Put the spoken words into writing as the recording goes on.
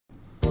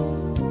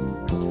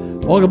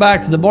Welcome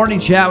back to the Morning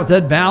Chat with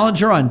Ed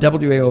Ballinger on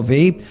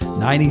WAOV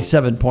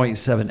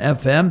 97.7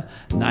 FM,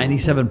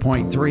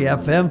 97.3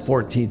 FM,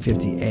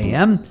 1450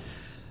 AM.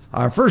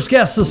 Our first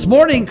guest this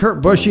morning, Kurt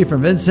Bushy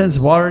from Vincent's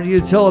Water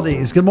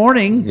Utilities. Good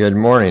morning. Good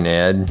morning,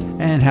 Ed.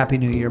 And Happy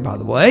New Year, by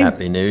the way.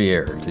 Happy New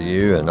Year to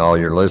you and all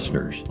your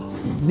listeners.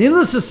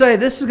 Needless to say,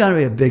 this is going to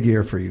be a big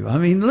year for you. I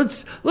mean,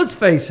 let's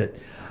face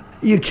it.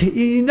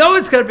 You know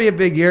it's going to be a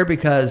big year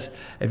because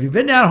if you've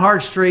been down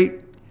Hart Street,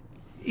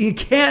 you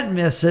can't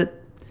miss it.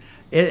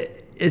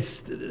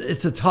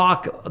 It's a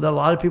talk that a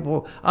lot of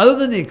people, other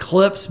than the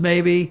eclipse,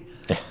 maybe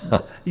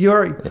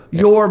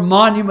your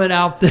monument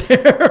out there,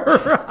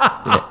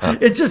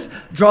 it just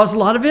draws a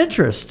lot of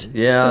interest.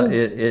 Yeah,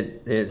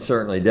 it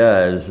certainly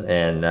does,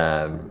 and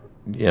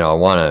I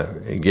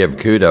want to give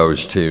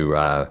kudos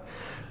to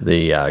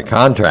the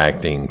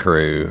contracting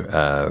crew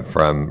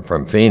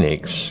from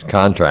Phoenix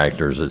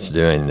Contractors that's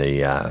doing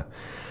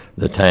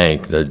the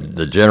tank,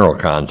 the general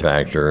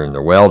contractor and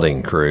the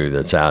welding crew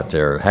that's out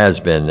there has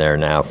been there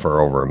now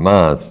for over a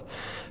month.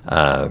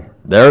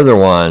 They're the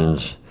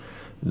ones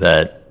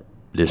that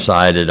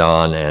decided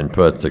on and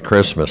put the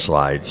Christmas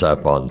lights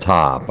up on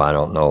top. I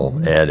don't know,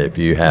 Ed, if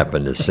you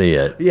happened to see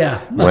it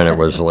when it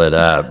was lit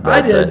up.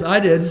 But I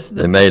did.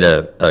 They made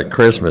a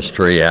Christmas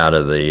tree out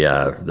of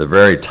the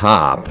very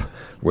top,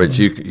 which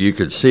you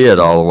could see it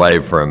all the way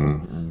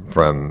from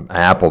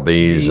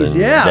Applebee's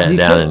and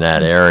down in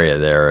that area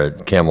there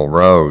at Kimmel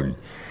Road,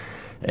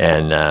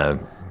 and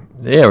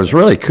it was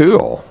really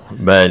cool.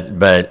 But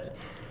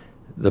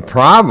the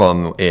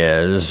problem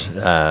is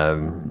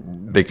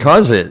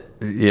because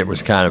it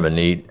was kind of a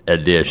neat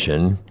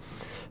addition.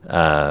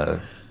 I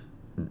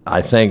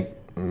think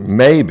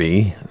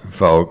maybe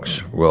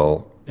folks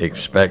will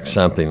expect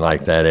something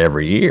like that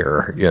every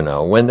year.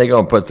 When they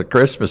gonna put the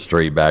Christmas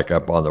tree back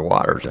up on the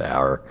water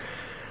tower?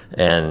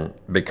 And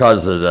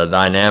because of the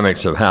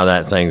dynamics of how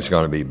that thing's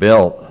going to be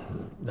built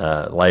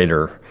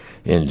later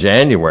in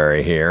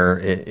January here,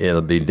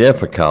 it'll be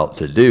difficult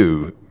to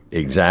do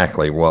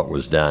exactly what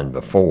was done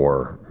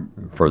before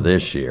for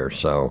this year.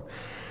 So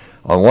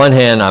on one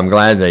hand, I'm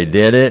glad they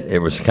did it. It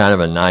was kind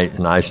of a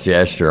nice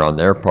gesture on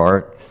their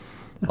part.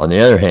 On the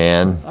other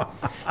hand,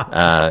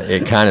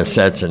 it kind of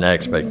sets an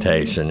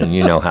expectation, and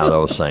you know how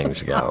those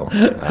things go.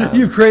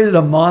 You've created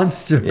a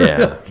monster.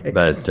 Yeah, okay.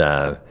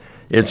 But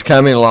it's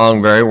coming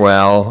along very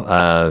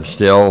well,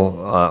 still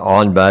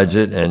on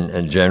budget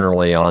and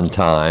generally on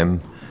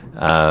time.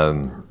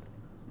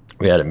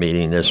 We had a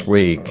meeting this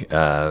week,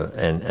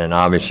 and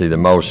obviously the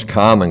most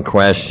common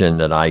question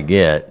that I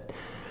get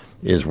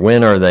is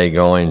when are they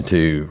going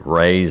to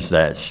raise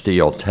that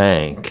steel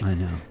tank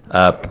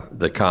up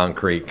the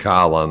concrete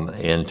column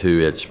into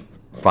its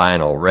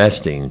final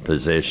resting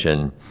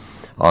position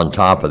on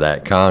top of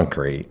that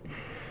concrete.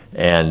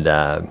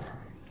 And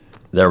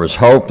there was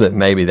hope that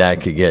maybe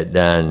that could get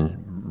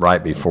done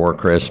right before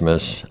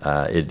Christmas.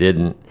 It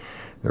didn't.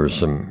 There were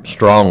some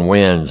strong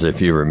winds, if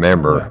you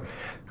remember.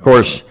 Of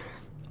course,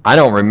 I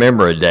don't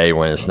remember a day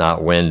when it's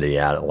not windy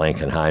out at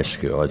Lincoln High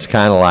School. It's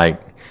kind of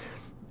like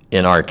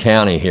in our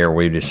county here,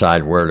 we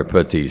decide where to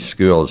put these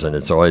schools, and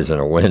it's always in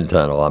a wind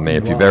tunnel. I mean,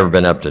 if you've ever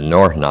been up to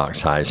North Knox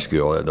High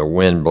School, the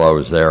wind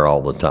blows there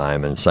all the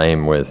time, and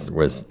same with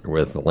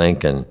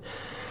Lincoln.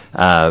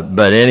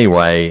 But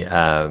anyway,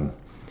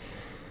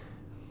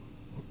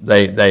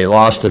 They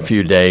lost a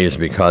few days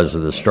because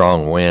of the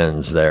strong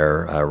winds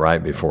there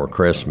right before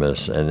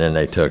Christmas, and then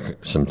they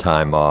took some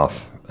time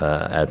off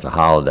at the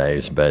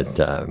holidays. But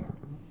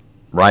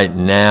right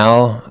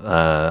now,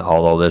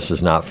 although this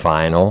is not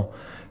final,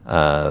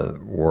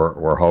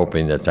 we're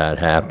hoping that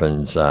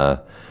happens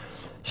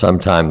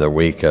sometime the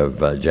week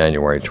of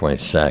January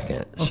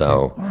 22nd. Okay.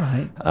 So all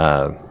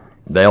right.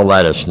 They'll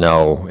let us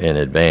know in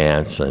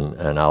advance,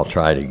 and I'll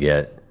try to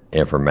get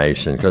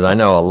information because I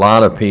know a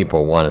lot of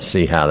people want to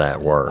see how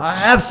that works.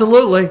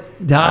 Absolutely.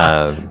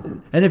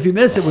 And if you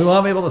miss it, we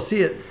won't be able to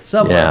see it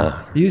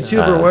somewhere,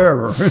 YouTube or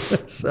wherever.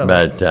 So.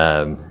 But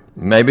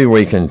maybe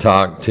we can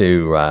talk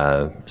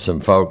to some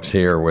folks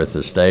here with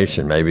the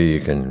station. Maybe you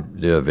can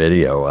do a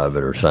video of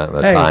it or something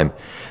at a time.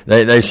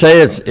 They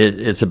say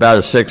it's about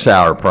a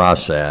 6-hour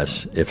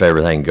process if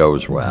everything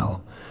goes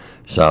well.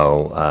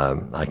 So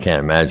I can't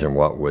imagine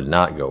what would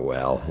not go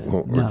well.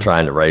 We're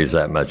trying to raise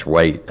that much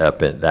weight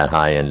up at that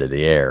high end of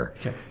the air.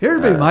 Okay. Here's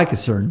my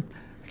concern.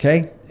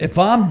 Okay, if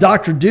I'm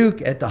Dr.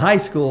 Duke at the high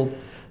school,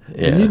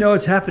 and you know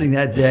it's happening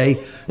that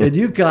day, and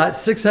you've got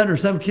 600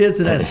 some kids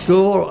in that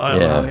school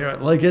here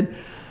at Lincoln,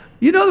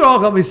 they're all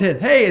going to be saying,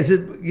 "Hey, is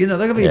it?" They're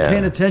going to be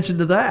paying attention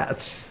to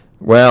that.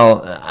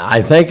 Well,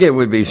 I think it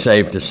would be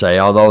safe to say,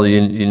 although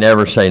you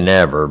never say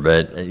never,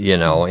 but,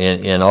 in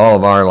all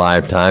of our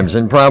lifetimes,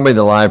 and probably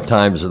the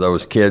lifetimes of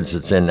those kids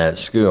that's in that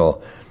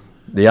school,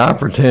 the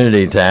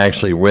opportunity to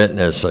actually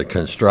witness a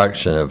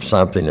construction of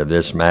something of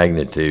this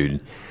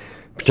magnitude,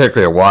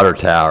 particularly a water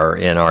tower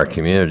in our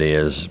community,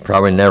 is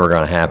probably never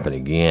going to happen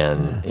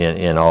again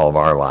in all of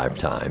our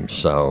lifetimes.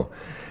 So,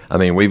 I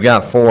mean, we've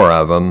got 4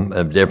 of them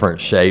of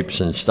different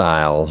shapes and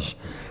styles.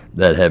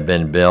 that have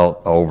been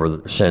built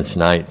since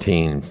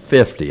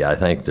 1950. I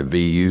think the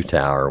VU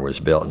Tower was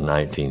built in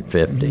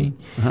 1950.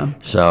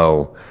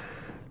 So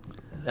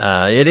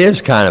it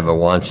is kind of a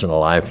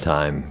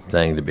once-in-a-lifetime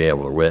thing to be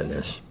able to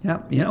witness.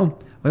 Yeah,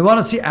 we want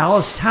to see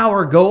Alice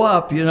Tower go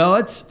up.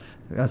 That's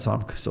what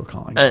I'm still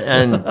calling it.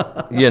 And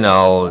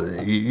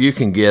you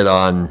can get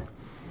on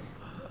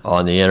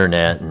the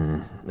internet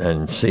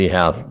and see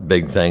how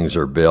big things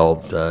are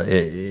built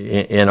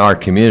in our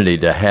community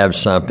to have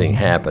something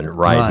happen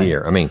right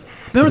here. I mean,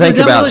 think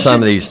about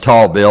some of these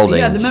tall buildings.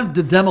 Yeah, remember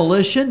the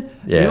demolition?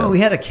 Yeah. We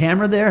had a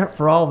camera there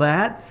for all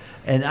that,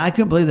 and I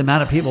couldn't believe the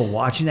amount of people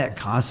watching that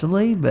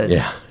constantly. But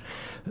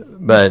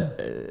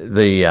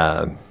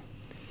the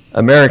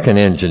American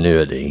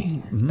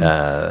ingenuity and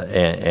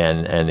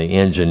the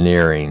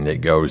engineering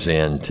that goes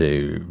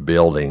into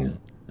building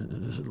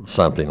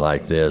something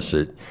like this,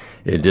 it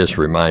just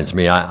reminds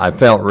me. I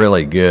felt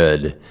really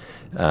good,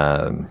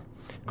 of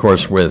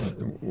course, with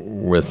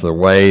the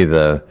way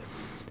the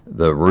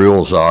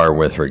rules are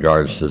with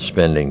regards to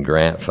spending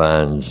grant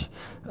funds,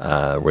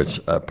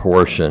 which a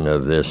portion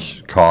of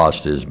this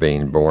cost is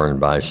being borne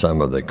by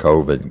some of the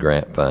COVID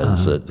grant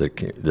funds that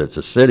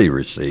the city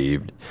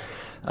received.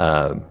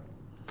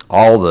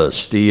 All the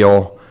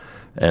steel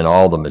and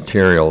all the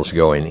materials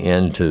going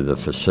into the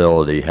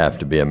facility have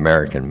to be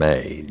American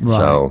made.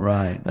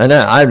 Right. And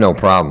I have no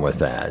problem with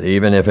that.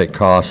 Even if it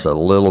costs a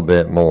little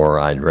bit more,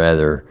 I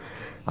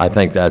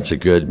think that's a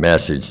good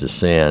message to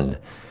send.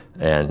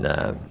 And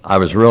I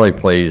was really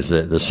pleased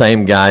that the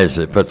same guys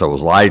that put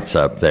those lights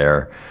up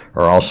there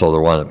are also the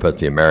one that put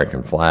the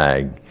American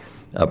flag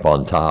up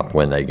on top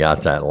when they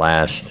got that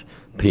last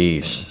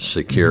piece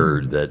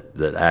secured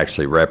that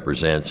actually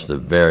represents the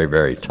very,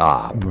 very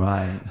top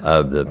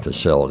of the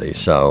facility.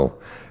 So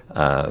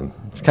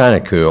it's kind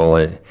of cool.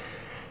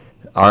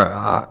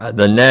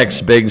 The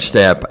next big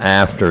step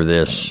after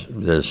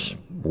this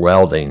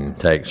welding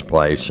takes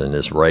place and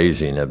this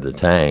raising of the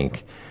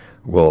tank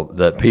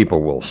that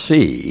people will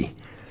see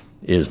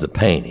is the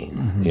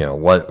painting.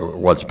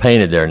 What's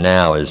painted there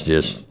now is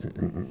just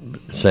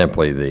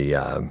simply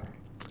the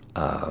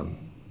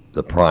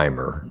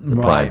primer, the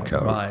prime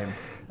coat.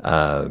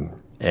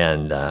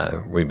 And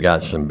we've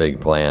got some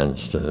big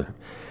plans to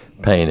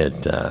paint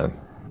it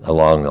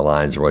along the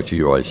lines of what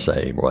you always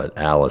say,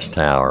 Alice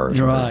Tower.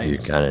 You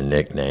kind of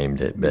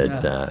nicknamed it.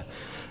 But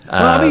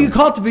you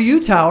call it the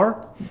VU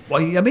Tower.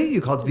 Well,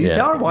 you call it the VU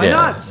Tower. Why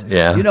not?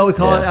 Yeah. We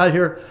call it out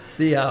here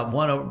the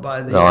one over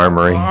by the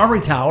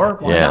Armory Tower.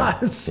 Why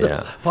not?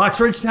 Fox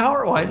Ridge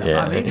Tower. Why not?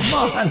 I mean, come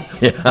on.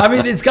 I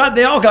mean,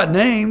 they all got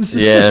names.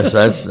 Yes,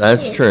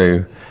 that's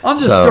true. I'm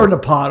just stirring the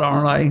pot,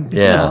 aren't I?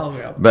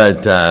 Yeah.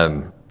 But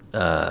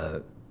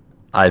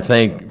I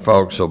think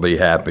folks will be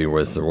happy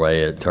with the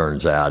way it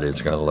turns out.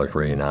 It's going to look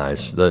really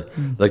nice.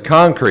 The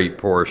concrete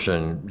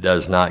portion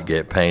does not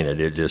get painted.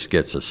 It just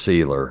gets a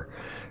sealer.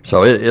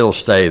 So it'll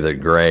stay the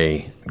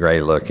gray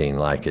looking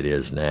like it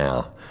is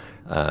now.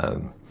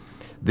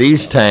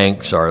 These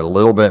tanks are a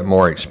little bit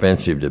more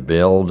expensive to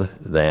build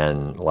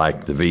than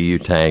like the VU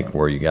tank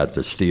where you got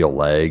the steel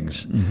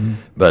legs.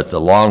 But the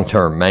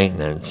long-term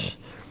maintenance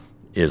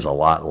is a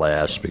lot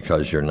less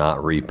because you're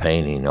not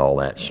repainting all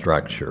that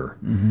structure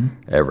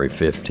every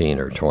 15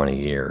 or 20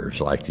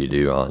 years like you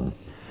do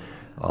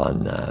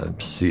on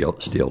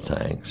steel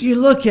tanks. You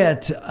look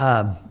at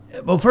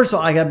well, first of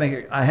all, I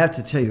have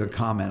to tell you a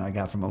comment I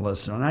got from a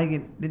listener, and I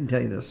didn't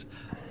tell you this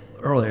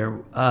earlier.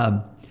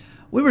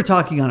 We were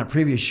talking on a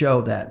previous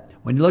show that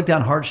when you look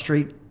down Hart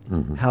Street,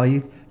 how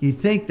you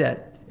think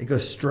that it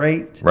goes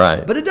straight,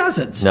 right? But it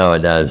doesn't. No, it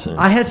doesn't.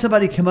 I had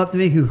somebody come up to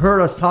me who heard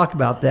us talk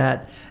about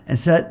that and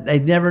said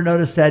they'd never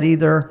noticed that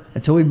either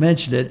until we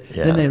mentioned it.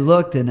 Yeah. Then they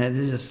looked, and it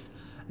just.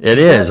 It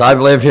is.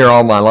 I've lived here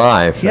all my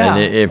life. Yeah.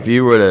 And if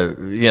you would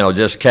have,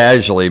 just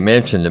casually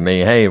mentioned to me,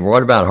 hey,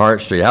 what about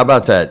Hart Street? How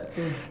about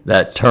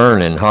that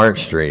turn in Hart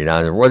Street?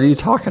 What are you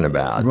talking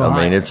about? Right.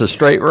 I mean, it's a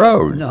straight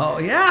road. No,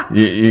 yeah.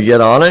 You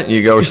get on it and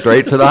you go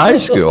straight to the high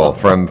school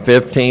from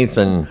 15th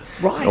and,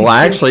 well,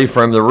 actually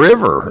from the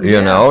river,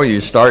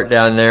 you start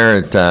down there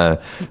at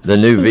the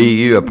new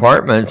VU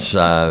apartments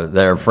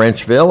there,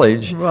 French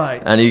Village.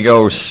 Right. And you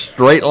go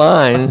straight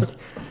line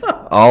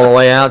all the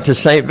way out to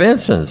St.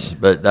 Vincent's,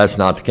 but that's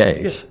not the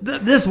case.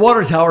 This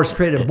water tower has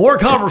created more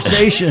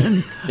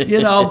conversation,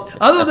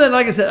 other than,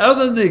 like I said,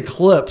 other than the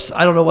eclipse,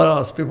 I don't know what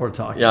else people are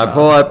talking about. I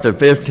pull up to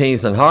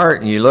 15th and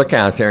Hart, and you look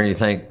out there and you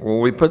think, well,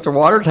 we put the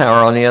water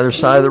tower on the other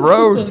side of the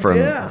road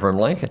from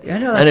Lincoln. Yeah,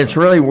 no, and it's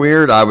really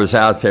weird. I was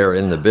out there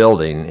in the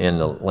building, in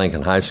the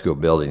Lincoln High School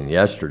building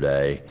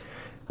yesterday.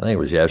 I think it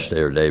was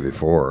yesterday or the day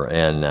before,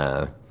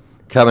 and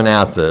coming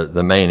out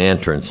the main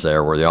entrance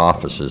there where the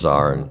offices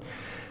are,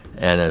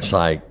 and it's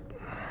like,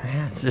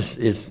 man,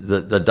 it's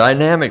the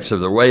dynamics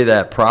of the way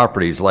that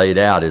property's laid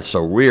out is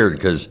so weird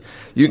because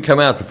you can come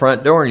out the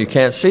front door and you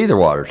can't see the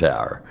water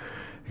tower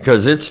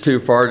because it's too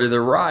far to the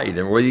right.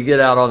 And when you get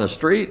out on the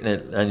street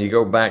and you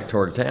go back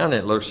toward town,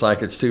 it looks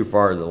like it's too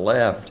far to the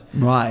left.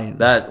 Right.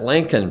 That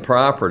Lincoln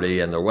property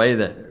and the way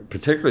that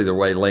particularly the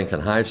way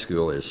Lincoln High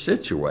School is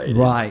situated.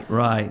 Right.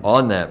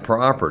 On that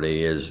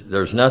property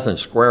there's nothing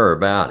square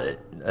about it,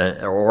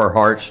 or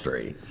Hart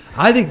Street.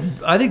 I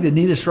think the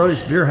neatest road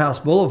is Beer House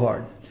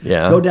Boulevard.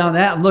 Yeah. Go down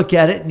that and look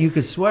at it, and you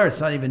could swear it's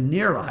not even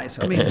near the high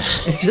school. I mean,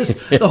 it's just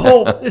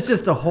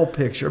the whole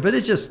picture. But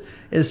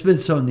it's been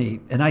so neat,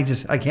 and I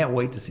can't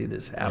wait to see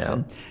this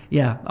happen.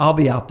 Yeah, I'll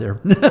be out there.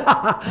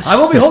 I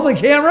won't be holding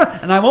the camera,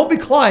 and I won't be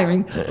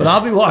climbing, but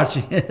I'll be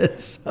watching it.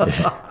 So,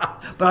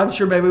 but I'm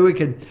sure maybe we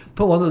could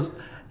put one of those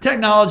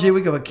technology.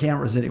 We can put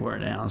cameras anywhere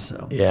now.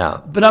 So yeah.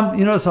 But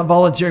I'm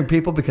volunteering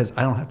people because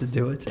I don't have to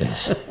do it.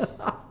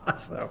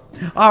 So,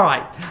 all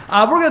right.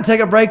 We're going to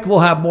take a break. We'll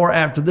have more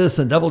after this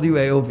on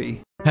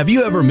WAOV. Have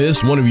you ever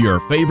missed one of your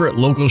favorite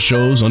local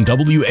shows on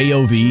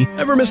WAOV?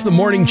 Ever missed the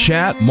morning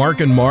chat, Mark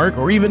and Mark,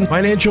 or even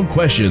financial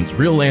questions,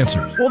 real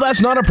answers? Well,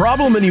 that's not a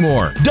problem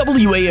anymore.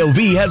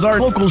 WAOV has our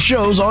local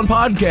shows on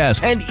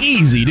podcast and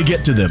easy to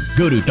get to them.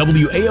 Go to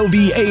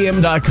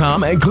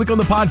WAOVAM.com and click on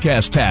the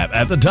podcast tab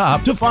at the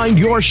top to find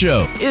your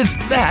show. It's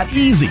that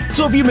easy.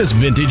 So if you miss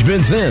Vintage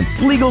Vincent,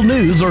 legal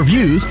news or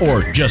views,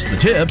 or just the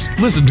tips,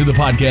 listen to the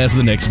podcast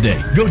the next day.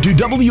 Go to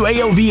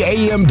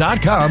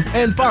WAOVAM.com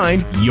and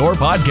find your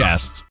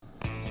podcast.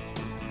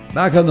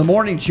 Back on the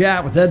morning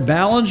chat with Ed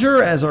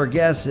Ballinger, as our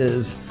guest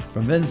is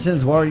from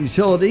Vincent's Water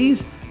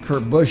Utilities,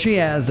 Kurt Bushy.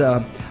 As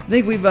I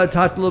think we've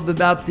talked a little bit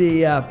about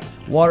the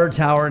water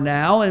tower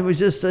now, and it was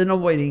just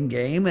an waiting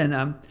game.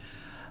 And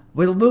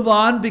we'll move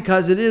on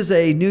because it is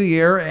a new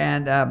year.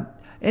 And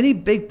any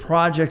big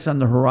projects on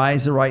the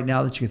horizon right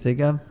now that you can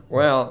think of?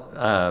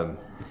 Well,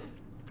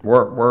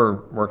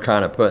 we're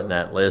kind of putting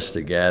that list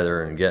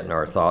together and getting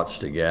our thoughts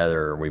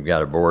together. We've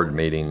got a board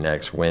meeting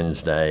next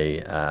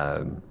Wednesday.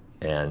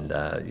 And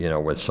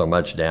with so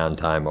much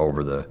downtime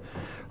over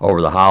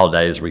the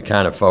holidays, we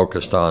kind of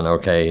focused on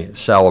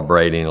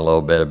celebrating a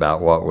little bit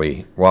about what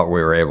we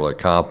were able to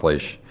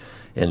accomplish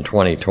in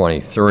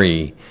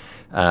 2023.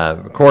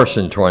 Of course,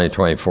 in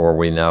 2024,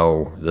 we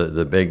know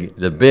the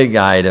big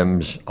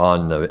items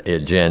on the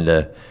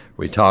agenda.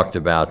 We talked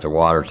about the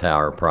water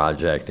tower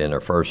project in our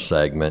first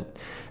segment.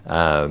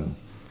 Other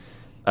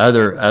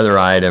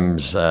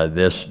items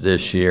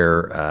this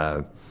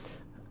year.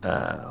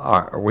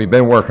 We've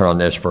been working on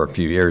this for a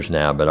few years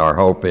now, but our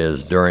hope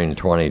is during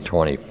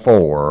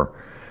 2024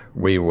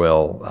 we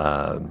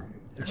will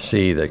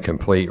see the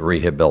complete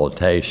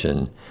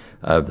rehabilitation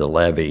of the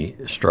levee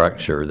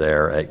structure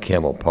there at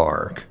Kimmel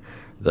Park.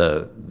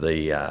 The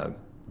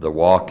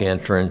walk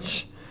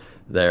entrance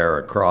there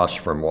across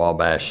from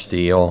Wabash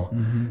Steel,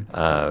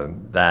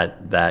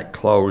 that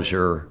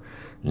closure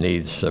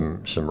needs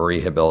some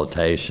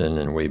rehabilitation,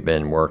 and we've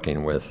been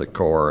working with the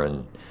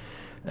Corps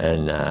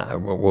and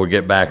we'll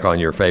get back on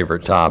your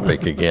favorite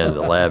topic again,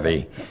 the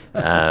levee,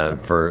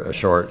 for a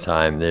short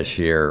time this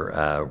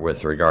year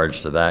with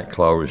regards to that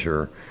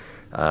closure.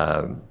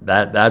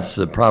 That's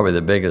probably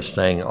the biggest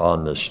thing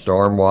on the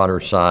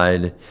stormwater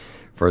side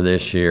for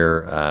this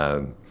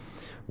year.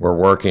 We're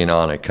working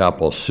on a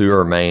couple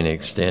sewer main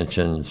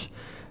extensions,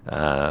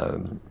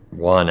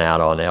 one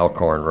out on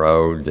Elkhorn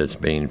Road that's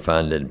being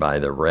funded by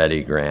the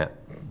READY grant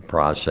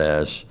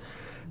process.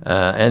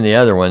 And the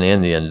other one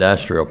in the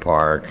industrial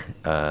park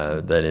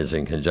that is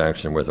in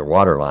conjunction with a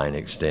water line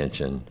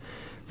extension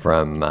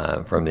from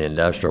the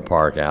industrial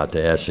park out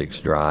to Essex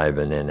Drive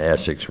and then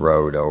Essex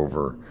Road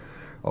over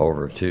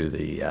to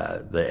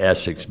the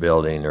Essex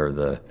building, or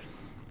the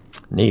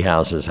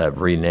Niehauses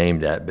have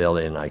renamed that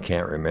building. I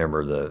can't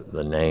remember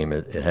the name.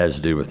 It has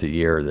to do with the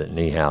year that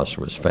Niehaus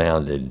was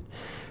founded.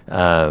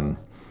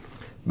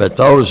 But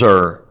those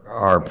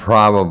are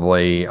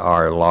probably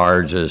our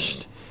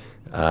largest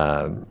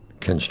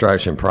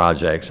construction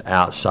projects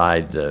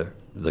outside the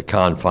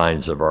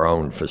confines of our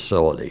own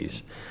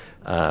facilities.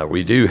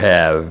 We do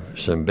have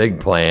some big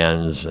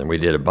plans, and we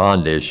did a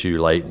bond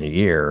issue late in the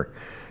year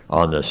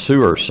on the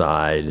sewer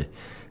side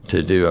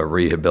to do a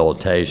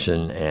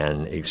rehabilitation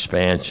and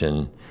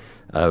expansion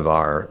of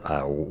our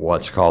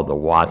what's called the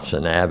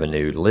Watson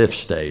Avenue lift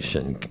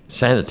station,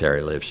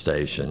 sanitary lift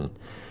station,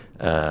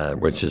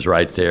 which is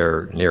right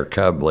there near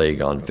Cub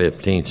League on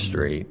 15th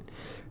Street.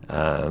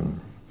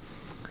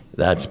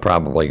 That's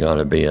probably going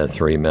to be a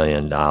 $3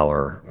 million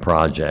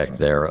project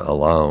there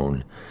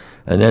alone.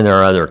 And then there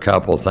are other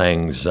couple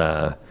things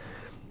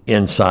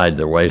inside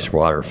the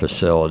wastewater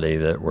facility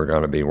that we're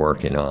going to be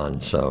working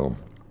on. So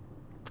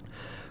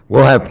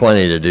we'll have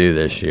plenty to do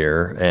this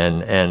year,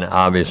 and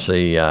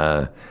obviously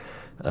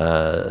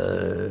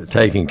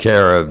taking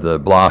care of the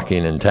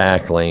blocking and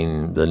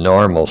tackling, the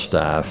normal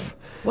stuff.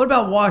 What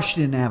about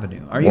Washington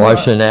Avenue?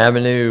 Washington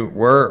Avenue,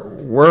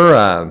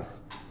 we're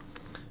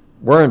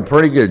in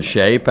pretty good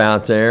shape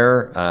out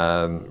there.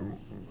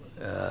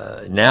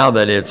 Now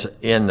that it's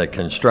in the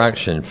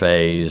construction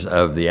phase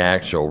of the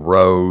actual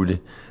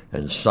road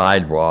and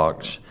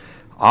sidewalks,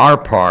 our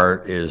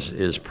part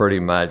is pretty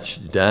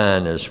much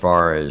done as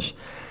far as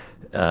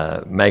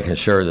making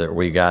sure that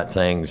we got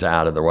things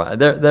out of the way.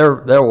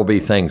 There will be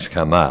things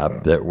come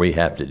up that we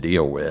have to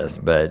deal with,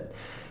 but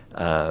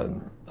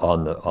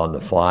on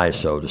the fly,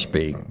 so to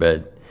speak.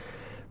 But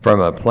from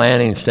a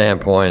planning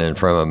standpoint and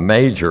from a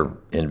major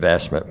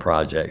investment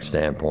project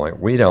standpoint,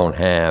 we don't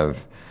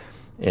have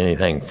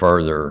anything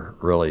further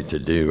really to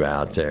do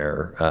out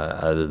there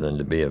other than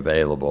to be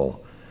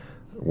available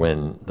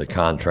when the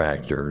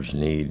contractors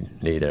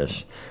need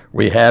us.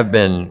 We have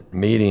been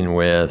meeting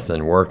with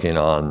and working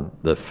on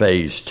the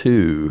Phase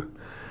 2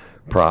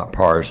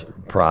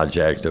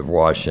 project of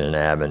Washington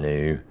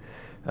Avenue.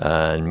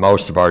 And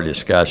most of our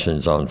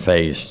discussions on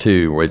Phase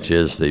 2, which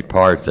is the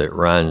part that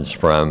runs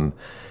from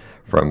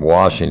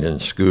Washington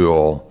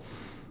School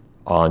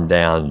on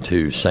down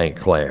to St.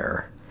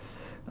 Clair.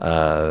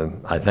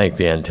 I think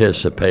the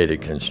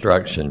anticipated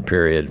construction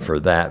period for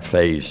that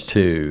Phase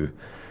 2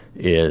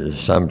 is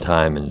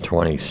sometime in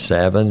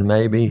 27,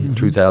 maybe,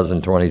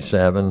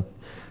 2027.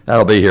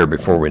 That'll be here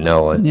before we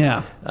know it.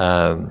 Yeah.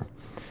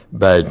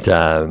 But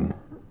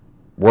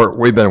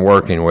we've been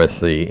working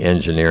with the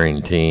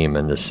engineering team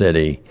and the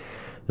city,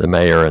 the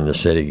mayor and the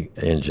city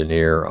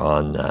engineer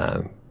on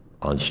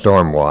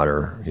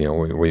stormwater. You know,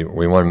 we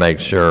want to make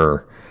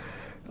sure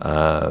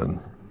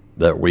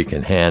that we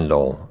can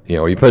handle. You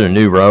know, you put a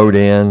new road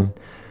in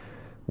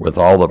with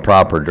all the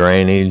proper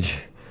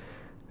drainage,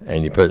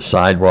 and you put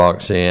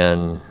sidewalks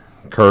in,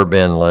 curb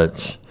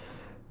inlets,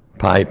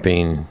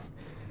 piping.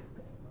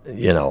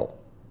 You know,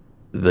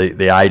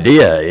 the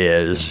idea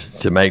is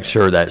to make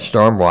sure that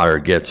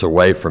stormwater gets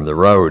away from the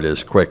road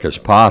as quick as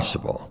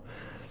possible.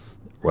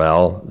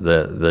 Well,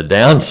 the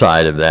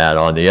downside of that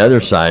on the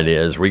other side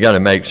is we got to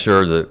make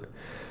sure that,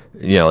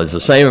 you know, it's the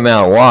same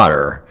amount of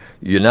water.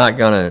 You're not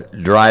going to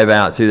drive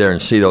out through there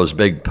and see those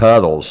big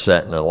puddles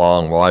setting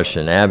along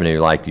Washington Avenue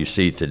like you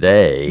see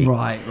today.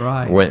 Right.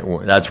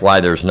 That's why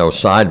there's no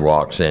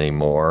sidewalks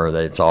anymore.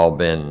 It's all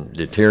been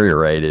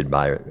deteriorated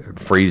by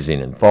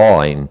freezing and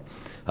thawing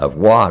of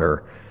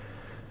water.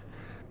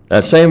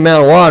 That same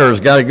amount of water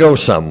has got to go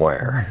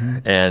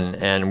somewhere,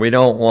 and we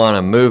don't want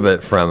to move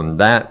it from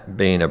that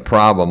being a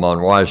problem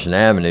on Washington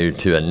Avenue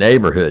to a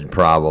neighborhood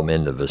problem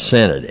in the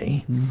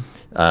vicinity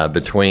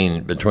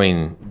between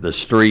the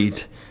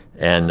street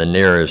and the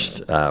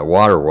nearest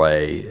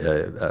waterway,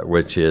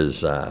 which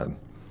is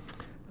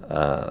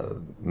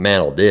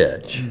Mantle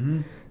Ditch,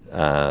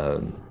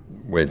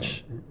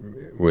 which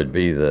would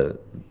be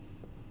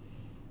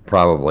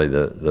probably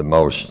the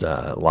most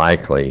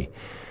likely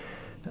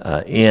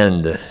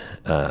end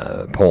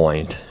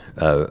point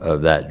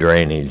of that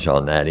drainage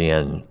on that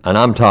end. And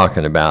I'm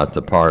talking about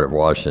the part of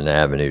Washington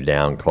Avenue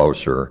down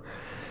closer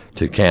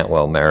to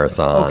Cantwell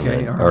Marathon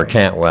or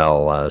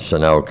Cantwell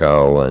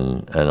Sunoco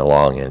and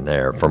along in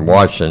there from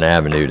Washington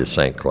Avenue to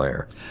St.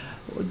 Clair.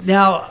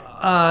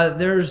 Now,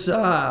 there's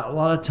a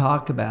lot of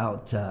talk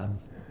about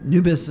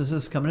new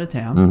businesses coming to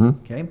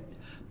town, okay,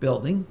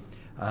 building.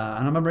 And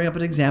I'm going to bring up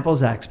an example,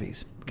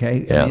 Zaxby's.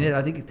 Okay, yeah. I mean,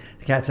 I think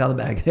the cat's out of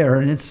the bag there,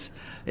 and it's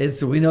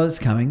we know it's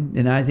coming,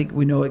 and I think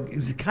we know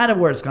it's kind of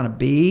where it's going to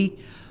be.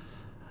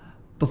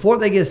 Before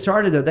they get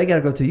started, though, they got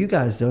to go through you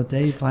guys, don't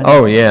they?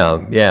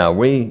 Yeah.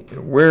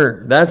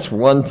 We're that's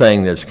one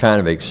thing that's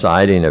kind of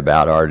exciting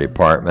about our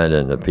department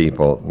and the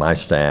people, my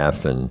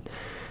staff, and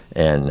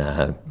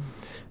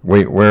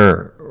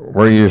we're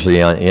usually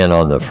in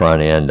on the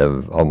front end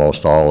of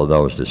almost all of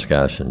those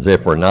discussions.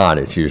 If we're not,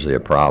 it's usually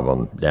a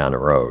problem down the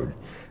road.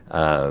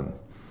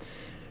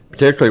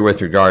 Particularly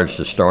with regards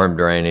to storm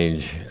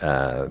drainage,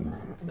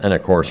 and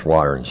of course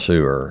water and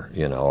sewer,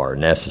 you know, are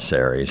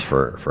necessaries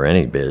for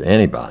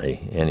anybody,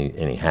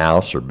 any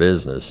house or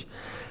business.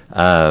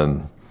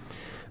 But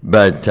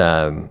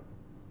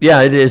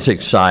yeah, it is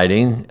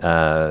exciting.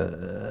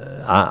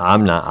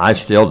 I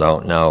still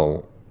don't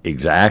know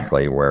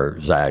exactly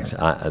where Zach's.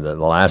 The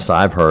last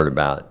I've heard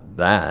about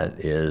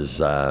that is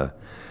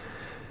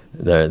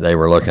they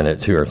were looking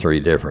at 2 or 3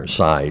 different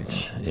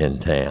sites in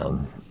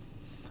town.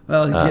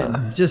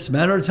 Well, just a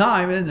matter of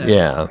time, isn't it?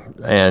 Yeah,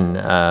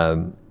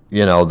 and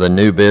you know, the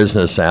new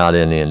business out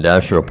in the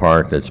industrial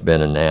park that's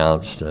been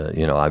announced.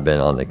 You know, I've been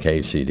on the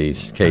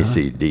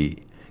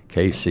KCIED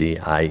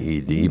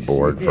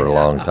board for a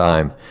long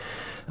time.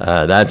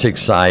 That's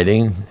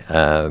exciting,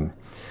 and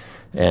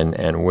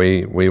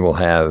we will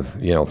have,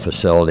 you know,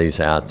 facilities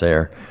out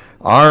there.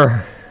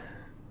 Our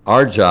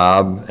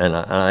job, and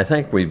I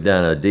think we've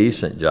done a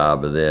decent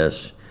job of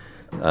this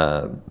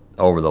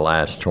over the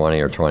last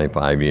 20 or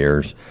 25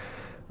 years.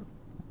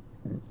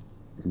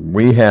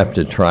 We have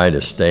to try to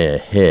stay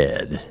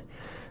ahead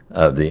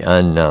of the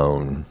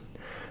unknown.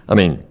 I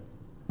mean,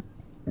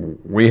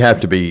 we have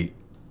to be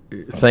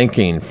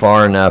thinking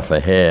far enough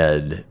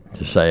ahead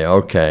to say,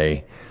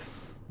 okay,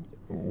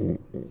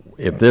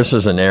 if this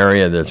is an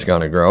area that's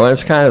going to grow,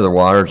 it's kind of the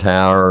water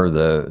tower,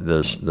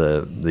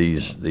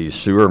 these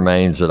sewer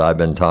mains that I've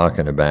been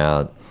talking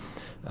about,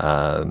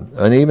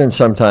 and even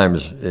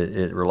sometimes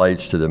it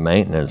relates to the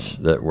maintenance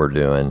that we're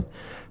doing.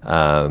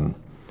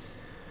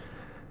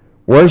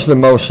 Where's the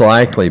most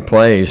likely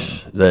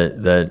place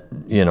that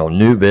you know,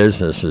 new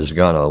business is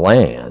going to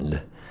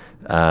land,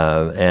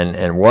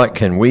 and what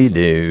can we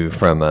do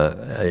from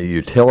a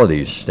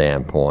utilities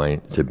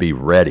standpoint to be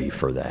ready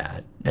for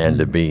that and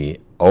to be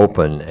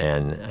open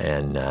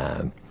and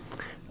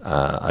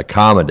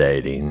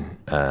accommodating.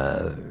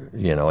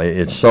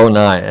 It's so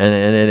nice,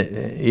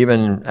 and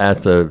even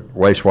at the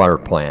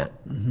wastewater plant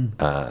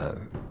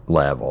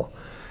level.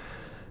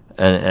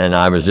 And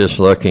I was just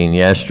looking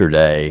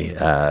yesterday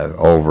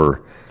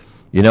over.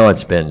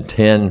 It's been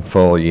 10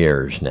 full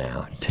years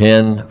now.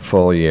 10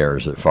 full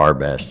years that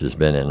Farbest has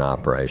been in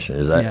operation.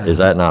 Is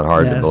that not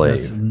hard to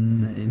believe?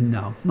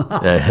 No.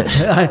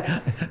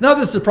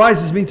 Nothing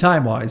surprises me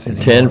time-wise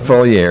anymore. 10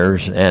 full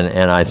years,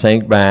 and I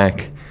think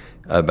back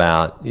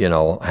about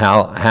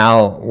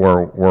how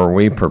were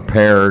we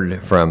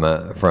prepared from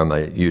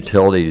a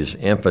utilities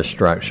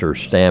infrastructure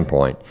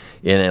standpoint.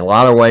 In a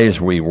lot of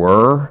ways we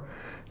were,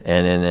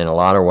 and in a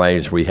lot of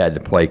ways we had to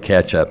play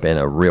catch up in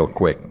a real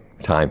quick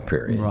time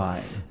period.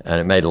 Right.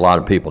 And it made a lot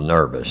of people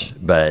nervous,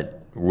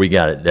 but we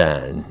got it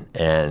done.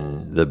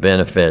 And the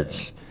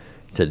benefits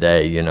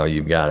today,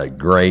 you've got a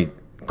great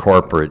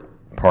corporate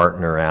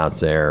partner out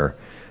there.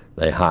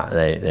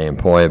 They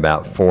employ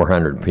about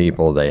 400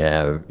 people. They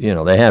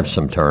have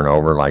some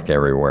turnover like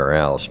everywhere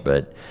else,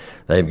 but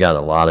they've got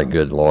a lot of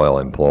good loyal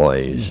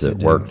employees that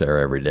work there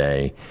every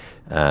day.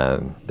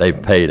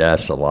 They've paid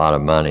us a lot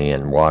of money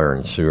in water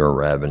and sewer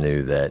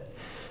revenue that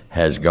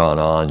has gone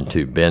on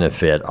to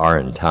benefit our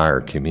entire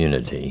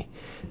community.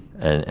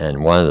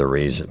 And one of the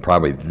reasons,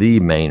 probably the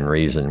main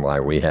reason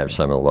why we have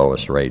some of the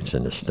lowest rates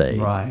in the state.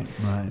 Right.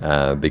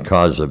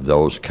 Because of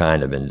those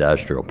kind of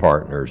industrial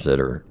partners that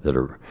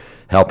are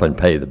helping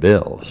pay the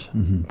bills,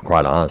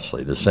 quite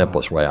honestly, the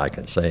simplest way I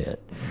can say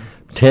it.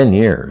 10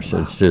 years,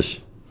 it's just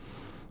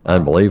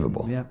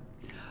unbelievable. Yeah.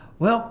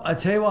 Well, I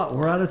tell you what,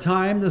 we're out of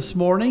time this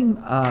morning.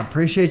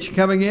 Appreciate you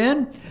coming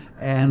in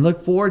and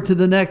look forward to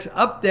the next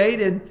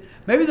update. And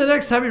maybe the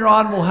next time you're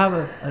on, we'll have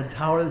a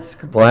tower that's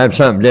complete. We'll have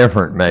something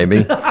different,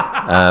 maybe. But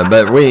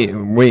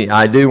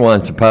I do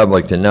want the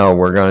public to know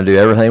we're going to do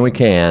everything we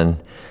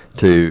can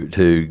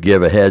to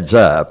give a heads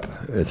up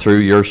through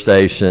your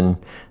station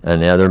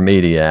and the other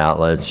media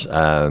outlets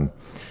when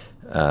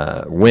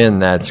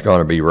that's going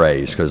to be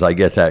raised, because I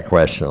get that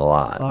question a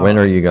lot. When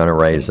are you going to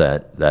raise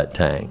that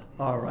tank?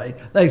 All right.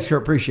 Thanks,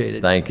 Kurt. Appreciate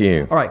it. Thank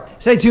you. All right.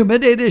 Stay tuned.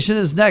 Midday Edition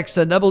is next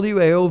on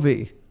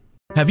WAOV.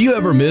 Have you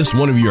ever missed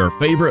one of your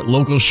favorite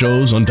local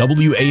shows on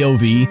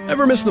WAOV?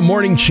 Ever missed the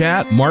morning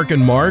chat, Mark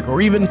and Mark,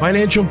 or even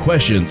financial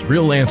questions,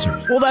 real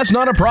answers? Well, that's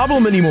not a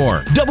problem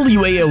anymore.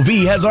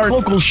 WAOV has our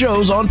local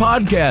shows on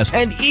podcast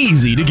and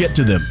easy to get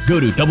to them.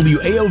 Go to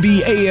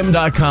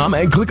WAOVAM.com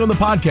and click on the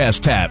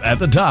podcast tab at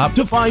the top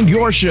to find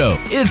your show.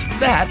 It's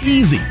that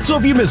easy. So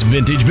if you miss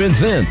Vintage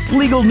Vincent,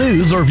 legal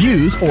news or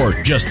views, or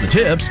just the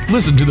tips,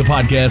 listen to the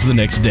podcast the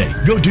next day.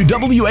 Go to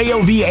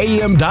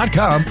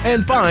WAOVAM.com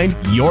and find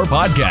your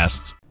podcast.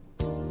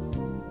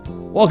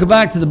 Welcome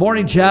back to the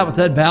Morning Chat with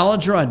Ed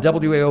Ballinger on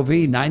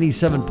WAOV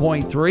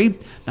 97.3,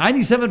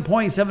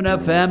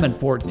 97.7 FM,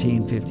 and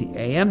 1450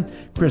 AM.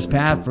 Chris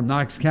Path from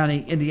Knox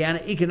County,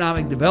 Indiana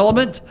Economic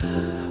Development.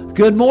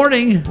 Good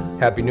morning.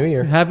 Happy New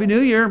Year. Happy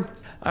New Year.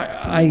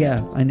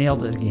 I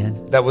nailed it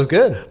again. That was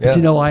good. Yeah. But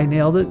you know why I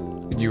nailed it?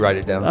 Did you write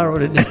it down? I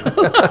wrote it down.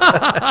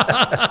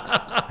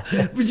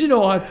 But you know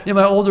what? In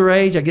my older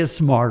age, I get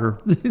smarter.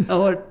 You know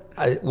what?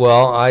 I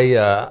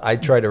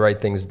try to write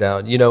things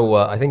down.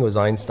 I think it was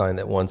Einstein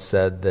that once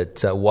said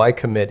that why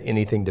commit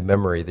anything to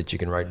memory that you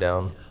can write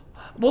down?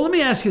 Well, let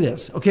me ask you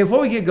this. Okay,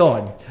 before we get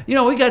going,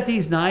 we got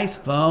these nice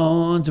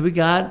phones, we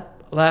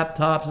got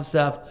laptops and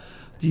stuff.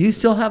 Do you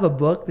still have a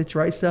book that you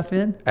write stuff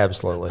in?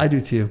 Absolutely. I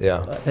do too.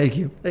 Yeah. Thank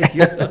you.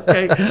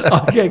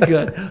 Okay,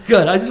 good.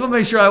 I just want to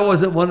make sure I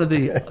wasn't one of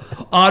the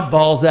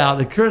oddballs out.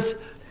 And Chris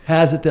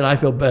has it that I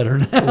feel better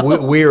now.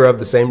 We are of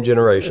the same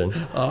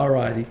generation. All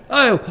righty.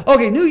 Oh,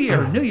 okay, New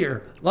Year.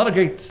 A lot of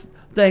great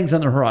things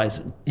on the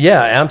horizon.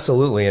 Yeah,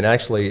 absolutely. And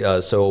actually,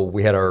 so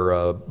we had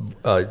our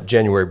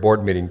January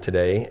board meeting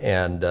today,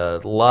 and a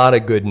lot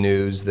of good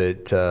news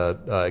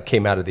that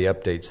came out of the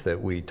updates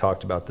that we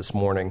talked about this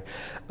morning.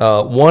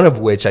 One of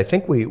which I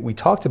think we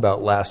talked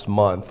about last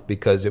month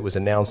because it was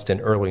announced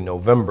in early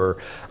November,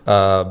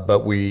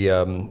 but we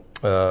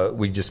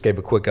just gave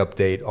a quick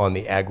update on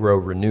the Agro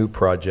Renew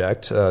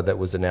project that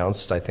was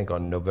announced, I think,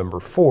 on November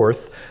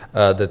 4th,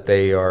 that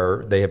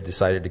they have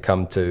decided to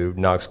come to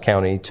Knox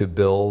County to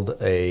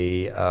build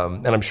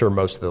and I'm sure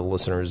most of the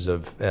listeners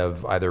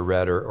have either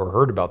read or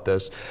heard about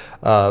this,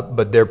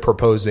 but they're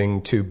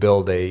proposing to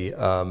build a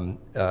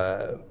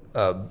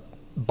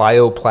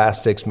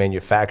bioplastics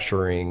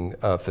manufacturing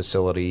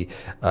facility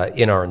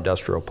in our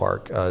industrial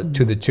park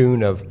to the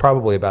tune of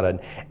probably about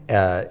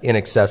in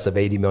excess of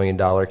 $80 million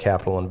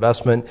capital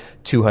investment,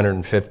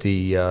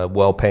 250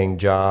 well-paying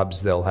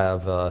jobs. They'll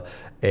have an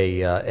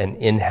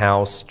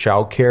in-house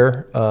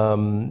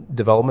childcare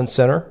development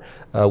center,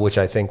 which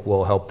I think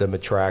will help them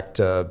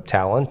attract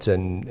talent.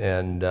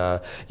 And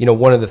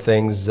one of the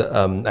things,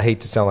 I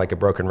hate to sound like a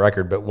broken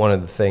record, but one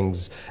of the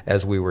things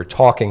as we were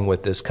talking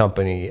with this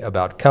company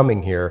about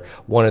coming here,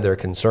 one of their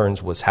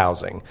concerns was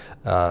housing,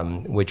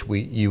 which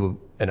you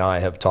and I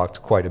have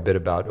talked quite a bit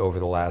about over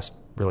the last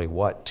really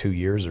 2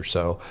 years or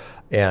so,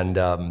 and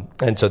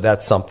so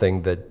that's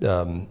something that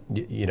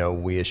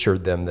we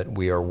assured them that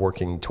we are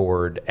working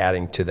toward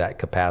adding to that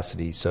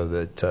capacity, so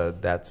that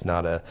that's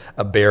not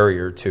a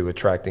barrier to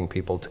attracting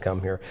people to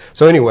come here.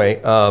 So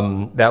anyway,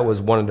 that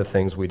was one of the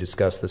things we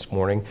discussed this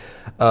morning.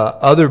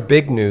 Other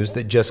big news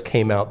that just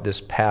came out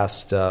this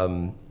past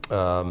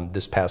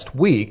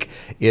week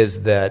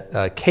is that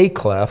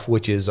KCLEF,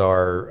 which is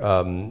our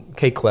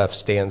KCLEF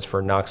stands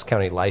for Knox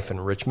County Life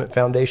Enrichment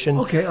Foundation.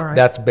 Okay, all right.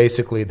 That's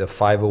basically the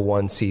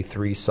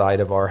 501c3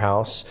 side of our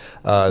house.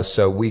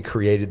 So we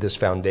created this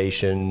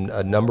foundation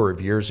a number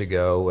of years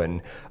ago,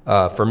 and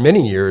for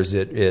many years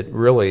it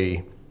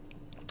really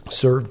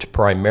served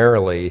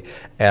primarily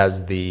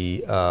as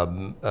the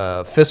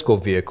fiscal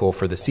vehicle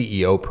for the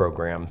CEO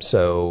program.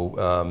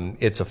 So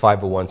it's a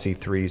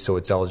 501c3, so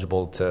it's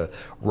eligible to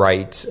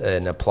write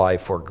and apply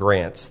for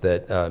grants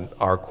that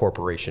our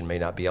corporation may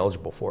not be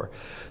eligible for.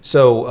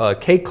 So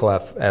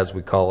KCLEF, as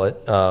we call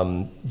it,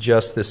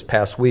 just this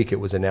past week it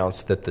was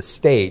announced that the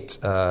state,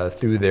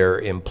 through their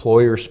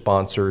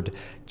employer-sponsored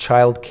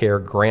child care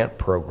grant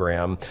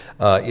program,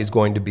 is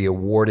going to be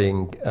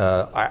awarding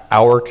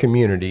our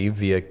community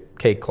via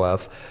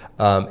KCLEF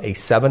a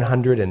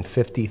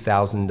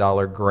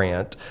 $750,000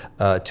 grant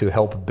to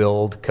help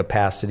build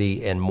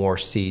capacity and more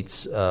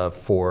seats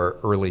for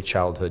early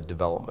childhood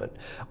development,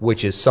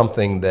 which is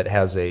something that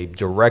has a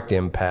direct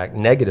impact,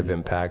 negative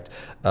impact,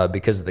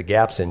 because of the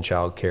gaps in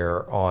child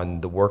care on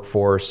the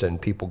workforce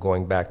and people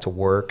going back to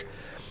work.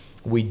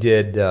 We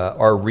did,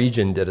 our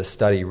region did a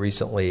study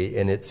recently,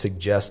 and it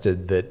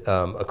suggested that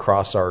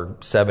across our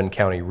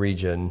 7-county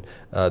region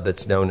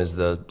that's known as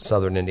the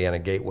Southern Indiana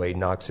Gateway,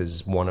 Knox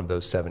is one of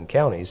those 7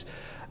 counties,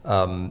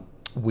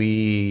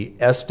 we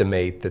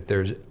estimate that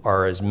there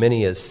are as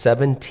many as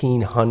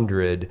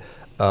 1,700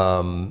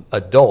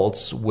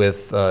 adults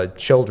with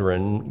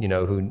children,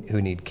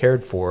 who need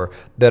cared for,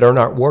 that are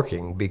not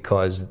working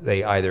because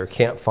they either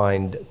can't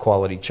find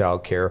quality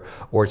child care,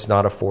 or it's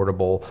not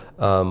affordable,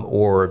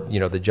 or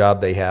the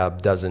job they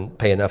have doesn't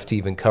pay enough to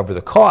even cover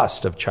the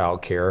cost of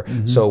child care.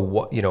 Mm-hmm.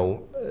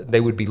 So they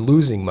would be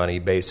losing money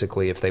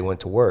basically if they went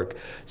to work.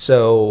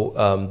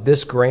 So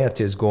this grant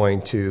is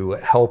going to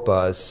help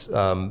us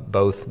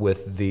both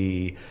with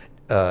the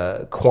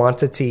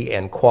quantity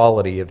and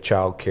quality of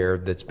child care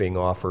that's being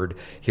offered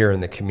here in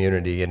the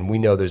community. And we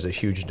know there's a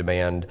huge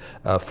demand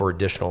for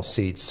additional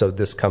seats, so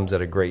this comes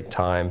at a great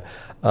time.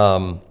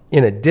 In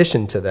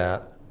addition to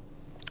that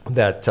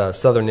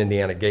Southern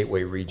Indiana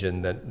Gateway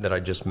region that I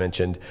just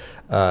mentioned,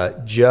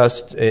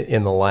 just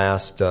in the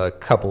last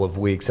couple of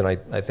weeks, and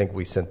I think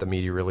we sent the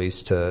media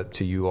release to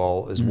you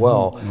all as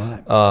well,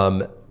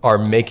 right, are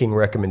making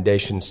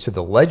recommendations to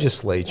the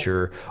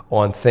legislature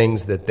on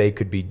things that they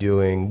could be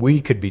doing,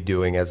 we could be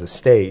doing as a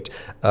state,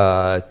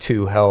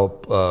 to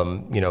help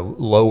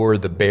lower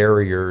the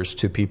barriers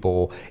to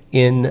people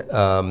in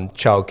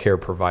child care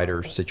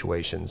provider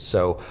situations.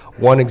 So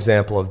one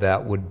example of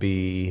that would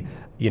be,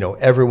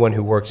 everyone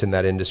who works in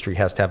that industry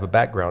has to have a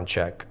background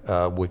check,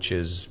 which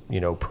is,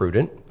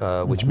 prudent,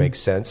 which makes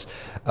sense.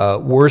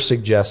 We're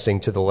suggesting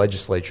to the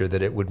legislature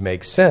that it would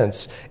make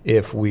sense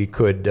if we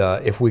could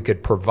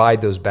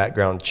provide those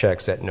background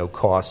checks at no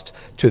cost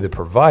to the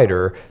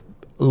provider.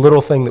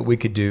 Little thing that we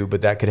could do, but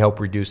that could help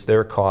reduce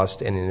their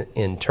cost, and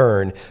in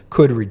turn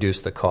could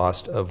reduce the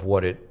cost of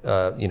what it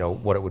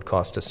would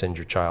cost to send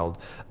your child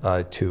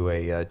to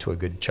a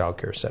good child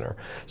care center.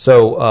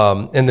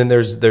 So and then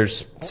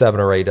there's 7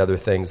 or 8 other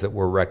things that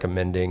we're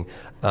recommending.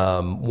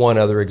 One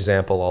other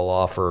example I'll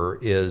offer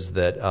is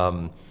that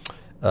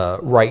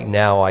right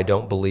now, I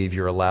don't believe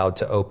you're allowed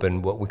to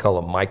open what we call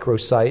a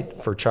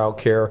microsite for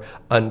childcare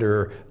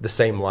under the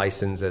same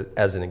license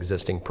as an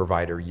existing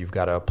provider. You've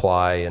got to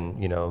apply,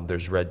 and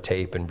there's red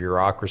tape and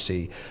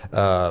bureaucracy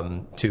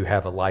to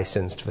have a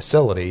licensed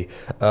facility.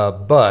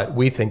 But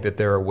we think that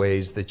there are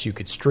ways that you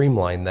could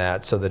streamline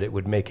that so that it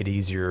would make it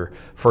easier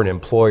for an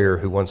employer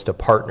who wants to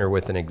partner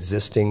with an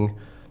existing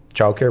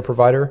childcare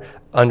provider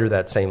under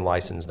that same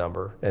license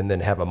number, and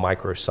then have a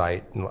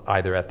microsite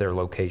either at their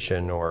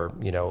location or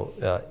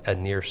a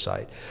near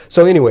site.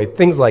 So anyway,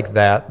 things like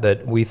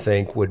that we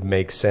think would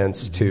make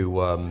sense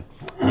to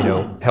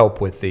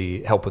help with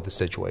the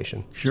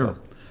situation. Sure.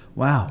 So.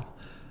 Wow.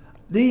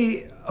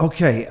 The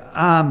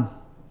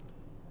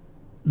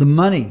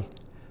money.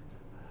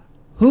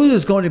 Who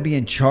is going to be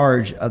in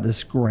charge of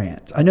this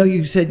grant? I know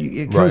you said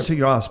it goes to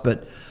your office,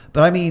 but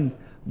I mean,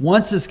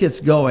 once this gets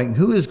going,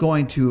 who is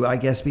going to, I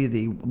guess, be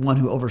the one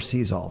who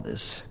oversees all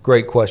this?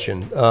 Great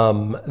question.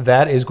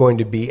 That is going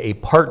to be a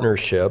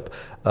partnership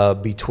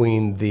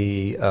between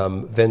the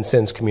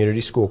Vincennes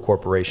Community School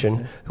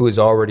Corporation, who is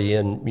already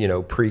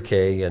in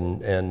pre-K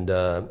and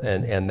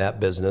that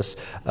business,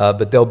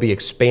 but they'll be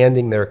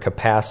expanding their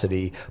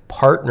capacity,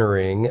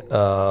 partnering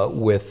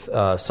with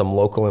some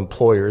local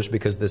employers,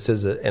 because this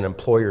is an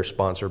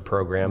employer-sponsored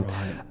program,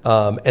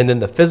 right. And then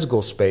the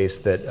physical space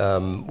that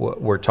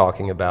we're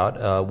talking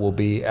about will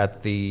be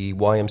at the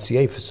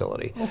YMCA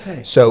facility.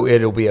 Okay. So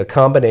it'll be a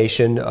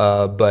combination,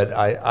 but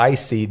I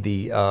see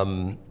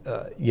the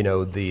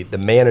the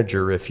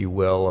manager, if you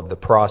will, of the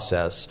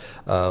process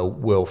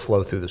will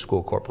flow through the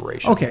school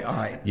corporation. Okay, all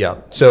right.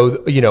 Yeah.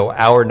 So,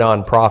 our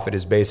nonprofit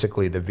is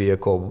basically the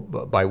vehicle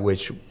by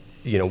which,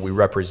 we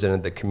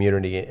represented the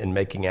community in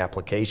making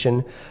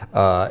application,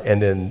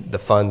 and then the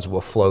funds will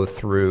flow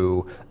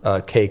through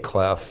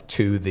KCLEF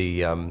to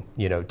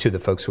the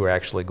folks who are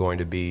actually going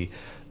to be,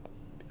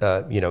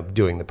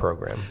 doing the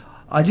program.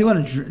 I do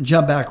want to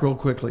jump back real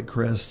quickly,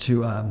 Chris,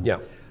 to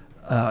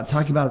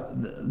talking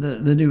about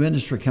the new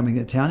industry coming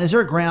to town. Is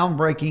there a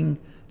groundbreaking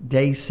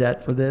day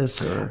set for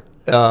this, or?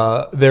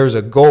 There's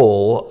a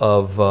goal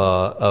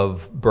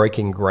of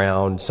breaking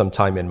ground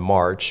sometime in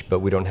March, but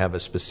we don't have a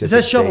specific. Is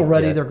that shovel date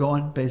ready? yet. They're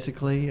going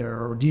basically,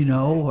 or do you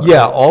know? Or?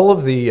 Yeah, all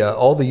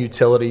the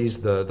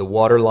utilities, the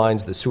water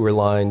lines, the sewer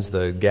lines,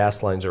 the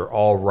gas lines are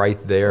all right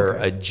there,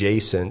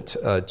 adjacent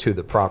to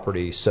the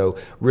property. So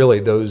really,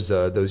 those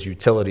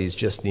utilities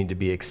just need to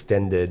be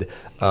extended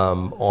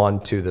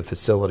onto the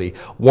facility.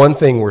 One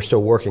thing we're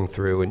still working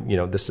through,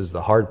 and this is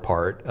the hard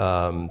part.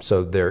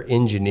 So they're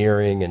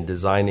engineering and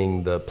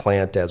designing the plant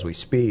as we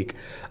speak,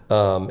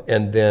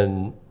 and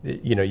then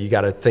you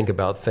got to think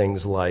about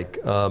things like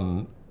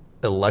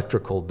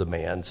electrical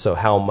demand. So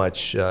how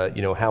much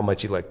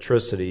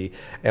electricity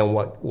and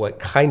what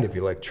kind of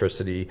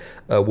electricity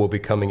will be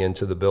coming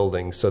into the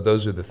building. So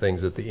those are the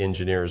things that the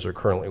engineers are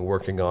currently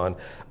working on,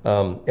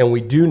 and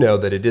we do know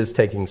that it is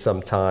taking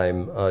some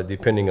time,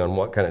 depending on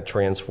what kind of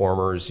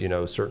transformers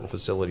certain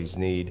facilities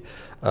need.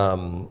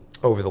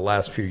 Over the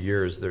last few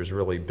years, there's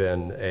really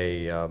been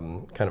a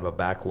kind of a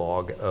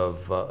backlog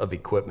of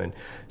equipment.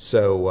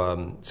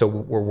 So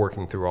we're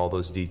working through all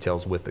those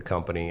details with the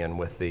company and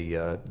with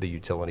the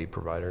utility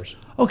providers.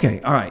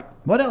 Okay, all right.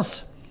 What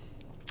else?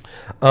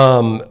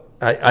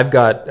 I've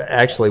got,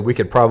 actually, we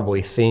could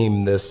probably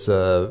theme this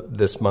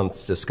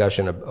month's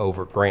discussion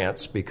over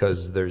grants,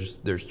 because there's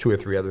 2 or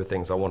 3 other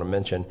things I want to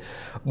mention.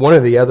 One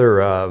of the other,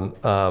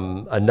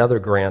 another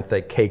grant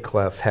that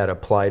KCLEF had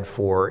applied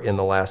for in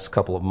the last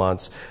couple of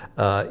months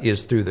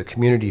is through the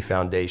Community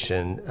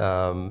Foundation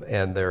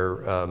and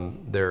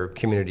their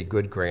Community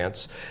Good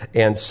grants.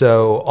 And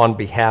so on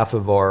behalf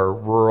of our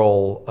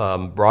rural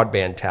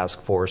broadband task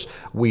force,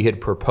 we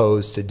had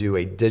proposed to do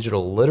a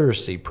digital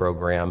literacy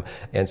program.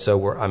 And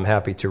so I'm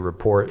happy to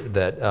report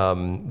that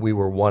we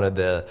were one of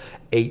the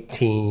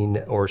 18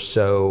 or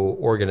so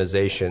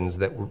organizations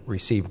that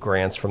received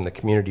grants from the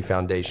Community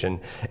Foundation,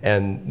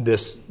 and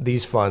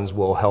these funds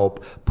will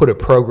help put a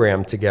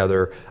program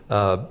together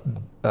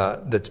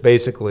that's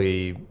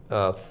basically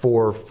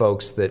for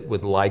folks that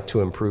would like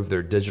to improve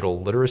their digital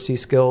literacy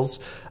skills.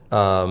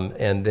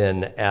 And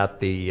then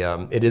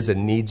it is a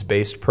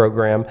needs-based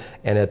program,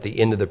 and at the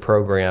end of the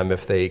program,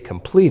 if they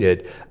complete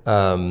it,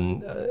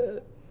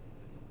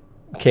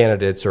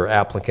 candidates or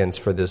applicants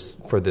for this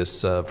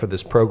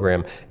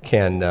program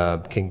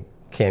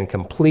can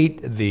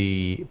complete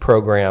the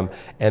program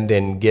and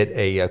then get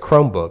a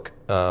Chromebook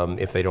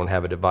if they don't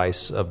have a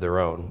device of their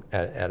own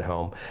at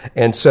home.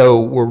 And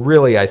so we're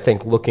really, I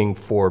think, looking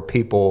for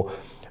people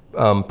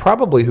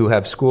probably who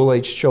have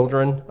school-age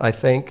children. I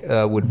think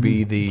would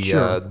be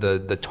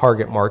the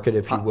target market,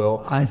 if you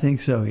will. I think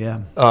so.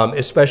 Yeah.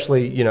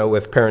 Especially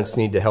if parents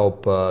need to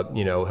help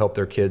help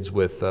their kids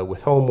with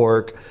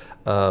homework.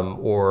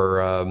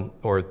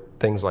 Or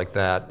things like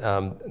that.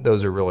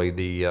 Those are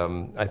really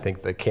I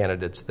think the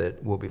candidates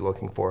that we'll be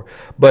looking for.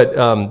 But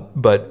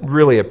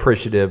really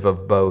appreciative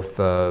of both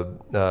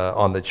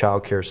on the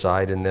child care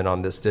side and then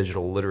on this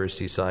digital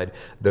literacy side,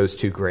 those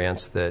 2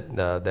 grants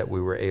that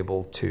we were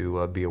able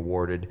to be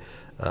awarded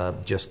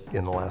just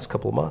in the last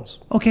couple of months.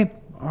 Okay,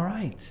 all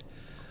right.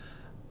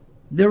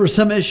 There were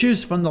some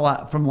issues from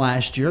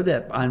last year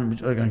that I'm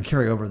going to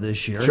carry over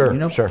this year. Sure.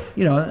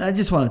 I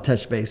just want to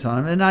touch base on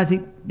them, and I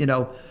think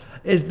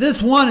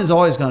this one is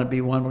always going to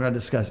be one we're going to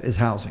discuss is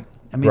housing.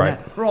 I mean,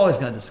 right. We're always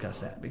going to discuss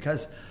that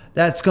because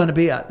that's going to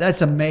be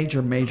that's a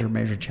major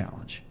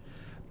challenge.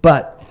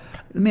 But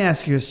let me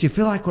ask you this: do you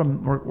feel like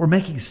we're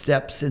making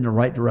steps in the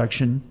right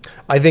direction?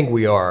 I think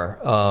we are.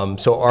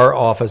 So our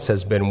office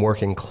has been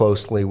working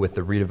closely with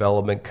the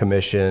Redevelopment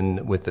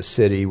Commission, with the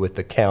city, with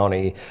the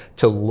county,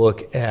 to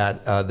look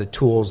at the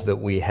tools that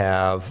we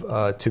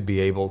have to be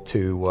able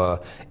to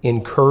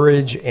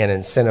encourage and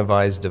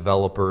incentivize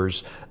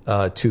developers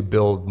to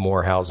build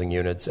more housing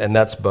units, and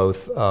that's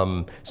both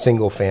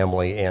single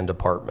family and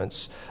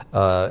apartments.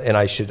 And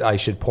I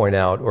should point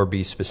out or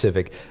be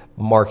specific.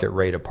 Market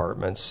rate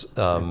apartments.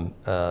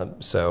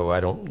 So I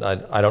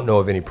don't know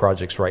of any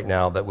projects right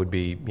now that would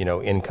be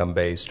income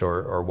based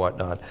or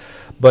whatnot.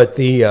 But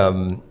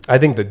I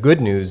think the good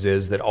news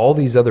is that all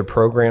these other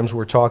programs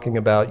we're talking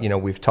about.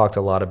 We've talked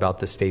a lot about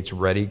the States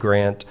Ready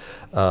grant.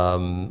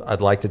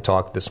 I'd like to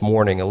talk this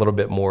morning a little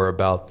bit more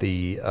about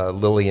the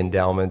Lilly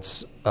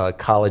Endowment's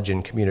college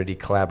and community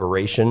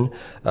collaboration,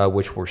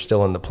 which we're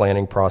still in the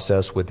planning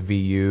process with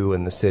VU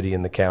and the city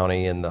and the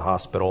county and the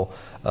hospital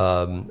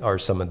are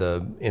some of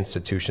the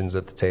institutions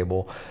at the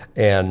table,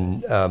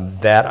 and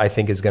that I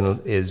think is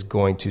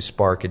going to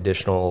spark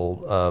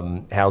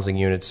additional housing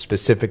units,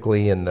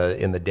 specifically in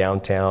the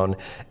downtown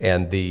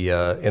and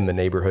in the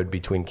neighborhood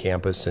between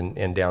campus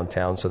and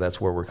downtown. So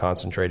that's where we're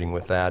concentrating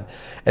with that,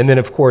 and then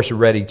of course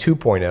Ready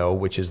 2.0,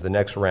 which is the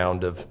next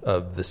round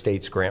of the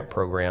state's grant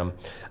program.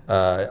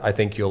 I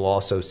think you'll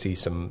also see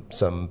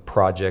some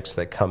projects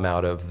that come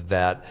out of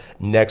that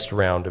next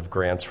round of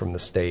grants from the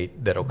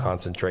state that'll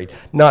concentrate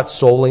not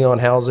solely on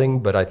housing,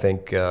 but I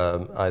think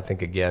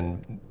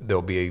again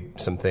there'll be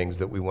some things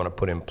that we want to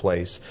put in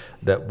place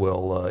that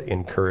will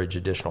encourage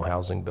additional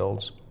housing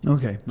builds.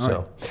 Okay. All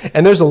right.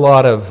 And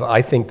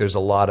I think there's a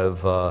lot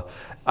of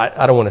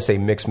I don't want to say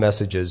mixed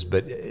messages,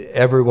 but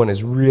everyone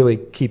is really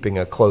keeping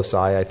a close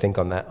eye, I think,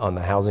 on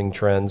the housing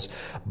trends.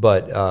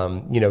 But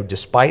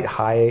despite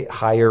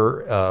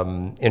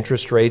higher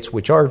interest rates,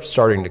 which are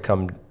starting to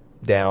come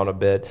down a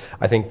bit,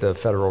 I think the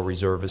Federal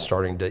Reserve is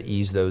starting to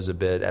ease those a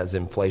bit as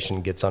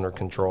inflation gets under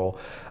control.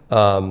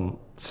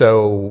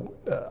 So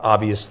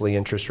obviously,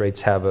 interest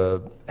rates have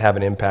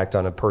an impact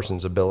on a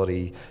person's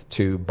ability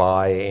to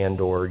buy and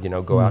or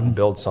go out and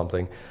build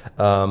something.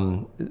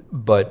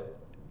 But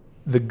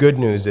the good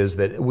news is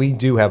that we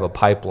do have a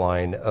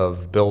pipeline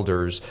of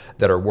builders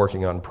that are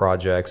working on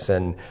projects,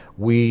 and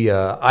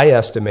I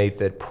estimate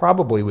that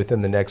probably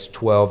within the next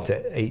 12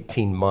 to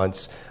 18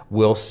 months,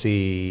 we'll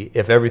see,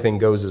 if everything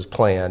goes as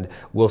planned,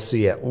 we'll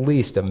see at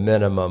least a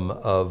minimum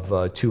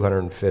of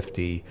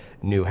 250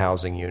 new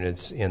housing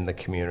units in the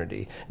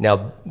community.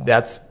 Now,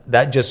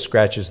 that just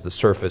scratches the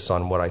surface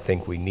on what I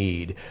think we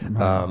need,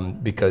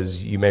 because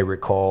you may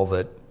recall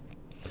that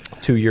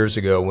 2 years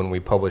ago when we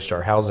published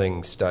our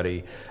housing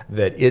study,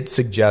 that it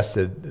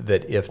suggested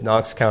that if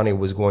Knox County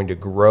was going to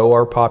grow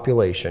our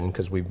population,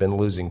 because we've been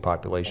losing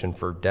population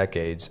for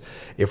decades,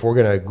 if we're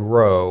going to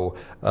grow,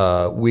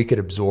 we could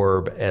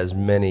absorb as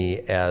many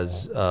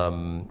as I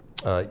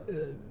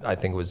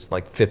think it was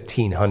like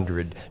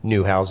 1,500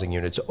 new housing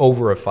units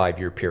over a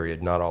 5-year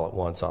period, not all at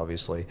once,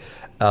 obviously.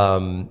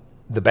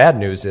 The bad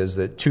news is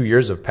that 2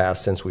 years have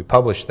passed since we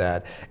published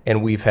that,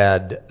 and we've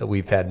had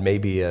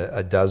maybe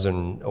a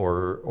dozen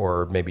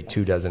or maybe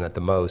 2 dozen at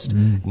the most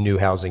new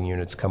housing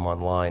units come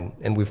online,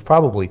 and we've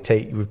probably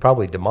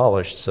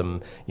demolished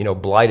some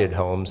blighted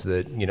homes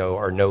that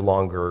are no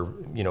longer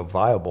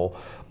viable.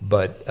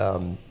 But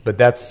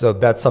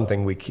that's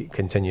something we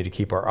continue to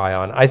keep our eye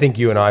on. I think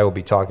you and I will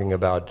be talking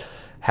about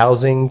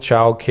housing,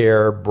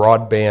 childcare,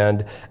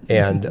 broadband,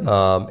 and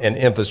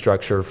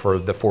infrastructure for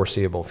the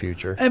foreseeable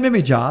future, and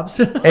maybe jobs.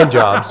 And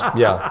jobs,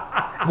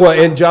 yeah. Well,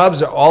 and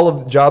jobs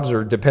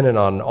are dependent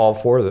on all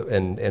four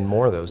and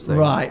more of those things.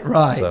 Right.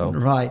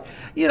 Right.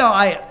 You're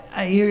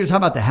talking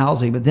about the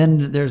housing, but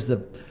then there's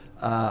the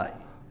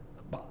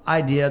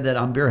idea that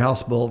on Beer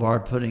House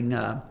Boulevard putting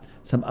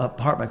some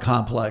apartment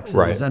complexes.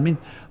 Right. I mean,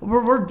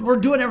 we're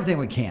doing everything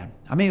we can.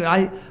 I mean,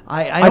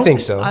 I think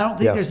so. I don't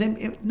think there's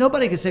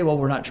nobody can say, well,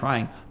 we're not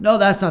trying. No,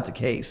 that's not the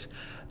case.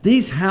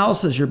 These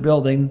houses you're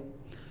building,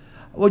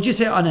 would you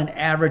say on an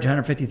average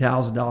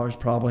 $150,000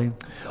 probably?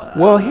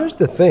 Well, here's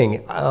the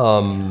thing.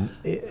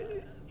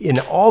 In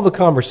all the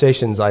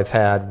conversations I've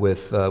had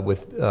with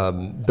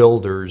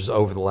builders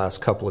over the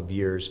last couple of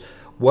years,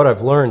 what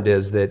I've learned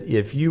is that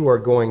if you are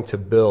going to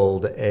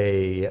build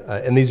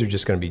and these are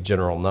just going to be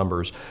general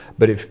numbers,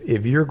 but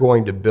if you're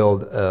going to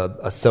build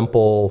a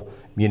simple,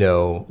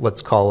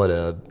 let's call it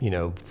a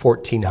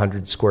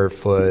 1,400 square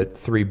foot,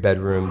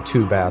 3-bedroom,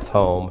 2-bath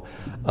home,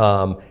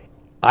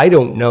 I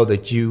don't know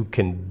that you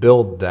can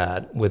build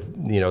that with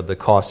the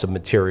cost of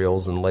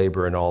materials and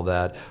labor and all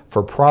that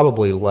for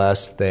probably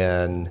less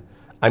than.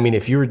 I mean,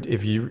 if you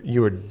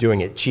were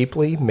doing it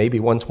cheaply, maybe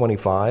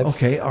 $125.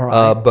 Okay, all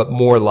right. But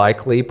more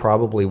likely,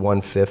 probably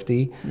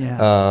 $150.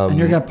 Yeah, and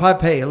you're going to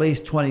probably pay at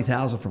least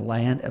 $20,000 for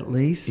land, at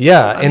least.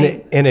 Yeah,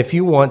 and if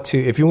you want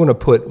to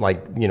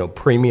put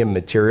premium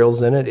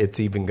materials in it,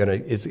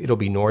 it'll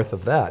be north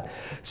of that.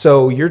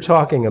 So you're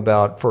talking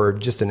about, for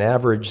just an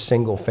average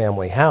single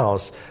family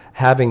house,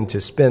 having to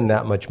spend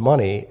that much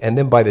money, and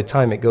then by the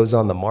time it goes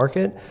on the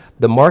market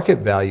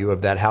value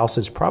of that house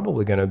is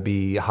probably going to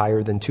be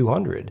higher than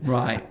 $200.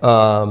 Right.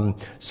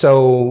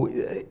 So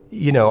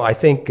I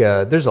think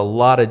there's a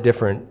lot of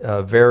different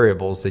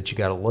variables that you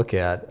got to look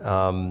at,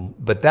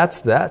 but that's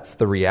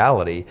the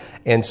reality.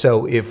 And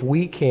so if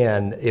we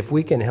can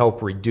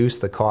help reduce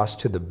the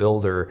cost to the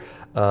builder,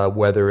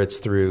 whether it's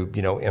through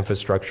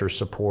infrastructure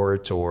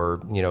support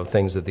or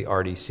things that the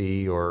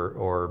RDC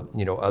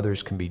or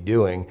others can be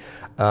doing,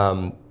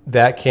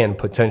 that can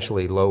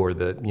potentially lower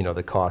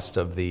the cost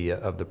of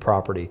the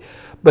property.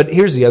 But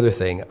here's the other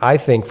thing: I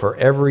think for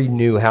every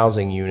new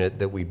housing unit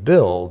that we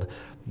build,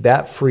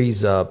 that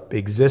frees up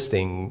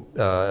existing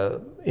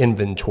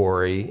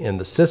inventory in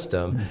the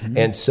system,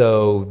 and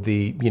so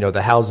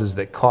the houses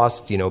that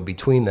cost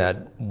between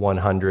that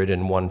 100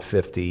 and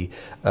 150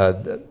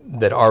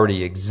 that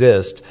already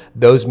exist,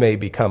 those may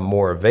become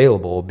more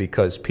available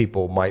because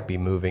people might be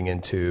moving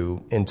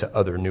into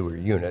other newer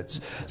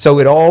units. So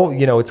it all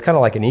it's kind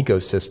of like an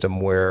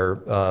ecosystem where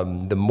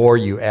the more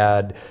you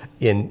add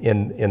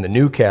in the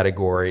new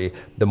category,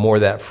 the more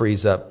that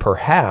frees up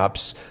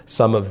perhaps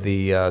some of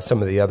the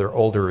other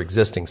older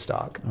existing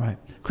stock. All right.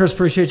 Chris,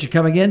 appreciate you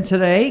coming in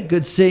today.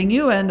 Good seeing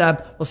you, and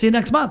we'll see you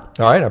next month.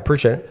 All right, I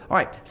appreciate it. All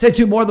right. Stay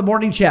tuned. More of the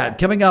Morning Chat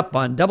coming up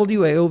on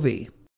WAOV.